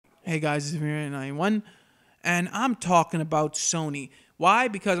Hey guys, it's Amir91, and I'm talking about Sony. Why?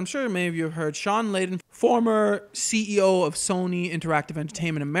 Because I'm sure many of you have heard Shawn Layden, former CEO of Sony Interactive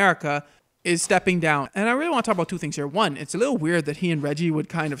Entertainment America, is stepping down. And I really want to talk about two things here. One, it's a little weird that he and Reggie would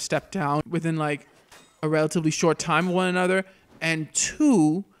kind of step down within like a relatively short time of one another. And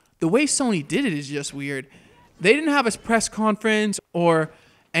two, the way Sony did it is just weird. They didn't have a press conference or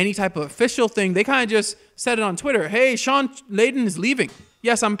any type of official thing. They kind of just said it on Twitter. Hey, Shawn Layden is leaving.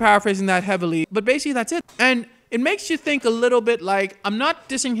 Yes, I'm paraphrasing that heavily, but basically that's it. And it makes you think a little bit like, I'm not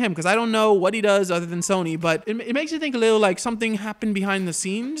dissing him because I don't know what he does other than Sony, but it makes you think a little like something happened behind the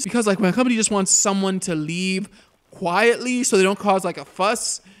scenes. Because like when a company just wants someone to leave quietly so they don't cause like a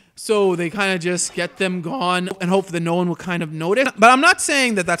fuss, so they kind of just get them gone and hope that no one will kind of notice. But I'm not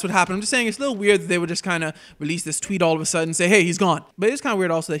saying that that's what happened. I'm just saying it's a little weird that they would just kind of release this tweet all of a sudden and say, hey, he's gone. But it's kind of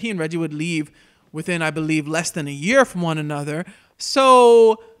weird also that he and Reggie would leave within, I believe, less than a year from one another.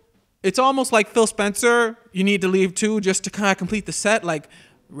 So it's almost like Phil Spencer, you need to leave too just to kind of complete the set. Like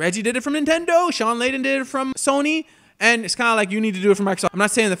Reggie did it from Nintendo, Shawn Layden did it from Sony, and it's kind of like you need to do it from Microsoft. I'm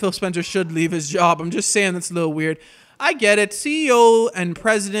not saying that Phil Spencer should leave his job. I'm just saying that's a little weird. I get it. CEO and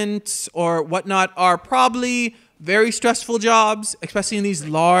president or whatnot are probably very stressful jobs, especially in these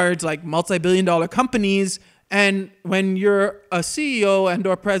large, like multi-billion-dollar companies. And when you're a CEO and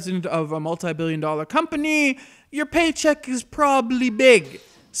or president of a multi-billion-dollar company, your paycheck is probably big.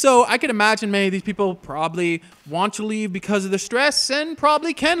 So I could imagine many of these people probably want to leave because of the stress and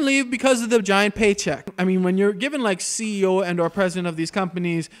probably can leave because of the giant paycheck. I mean, when you're given like CEO and or president of these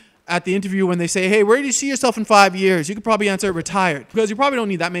companies at the interview, when they say, hey, where do you see yourself in 5 years? You could probably answer retired, because you probably don't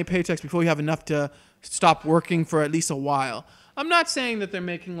need that many paychecks before you have enough to stop working for at least a while. I'm not saying that they're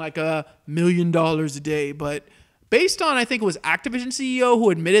making like $1 million a day, but based on, I think it was Activision CEO who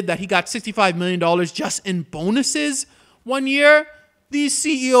admitted that he got $65 million just in bonuses one year, these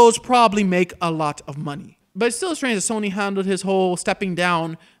CEOs probably make a lot of money. But it's still strange that Sony handled his whole stepping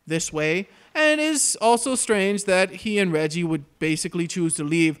down this way. And it is also strange that he and Reggie would basically choose to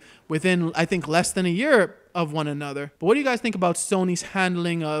leave within, I think, less than a year of one another. But what do you guys think about Sony's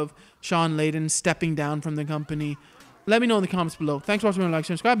handling of Shawn Layden stepping down from the company? Let me know in the comments below. Thanks for watching. Like,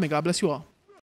 subscribe. May God bless you all.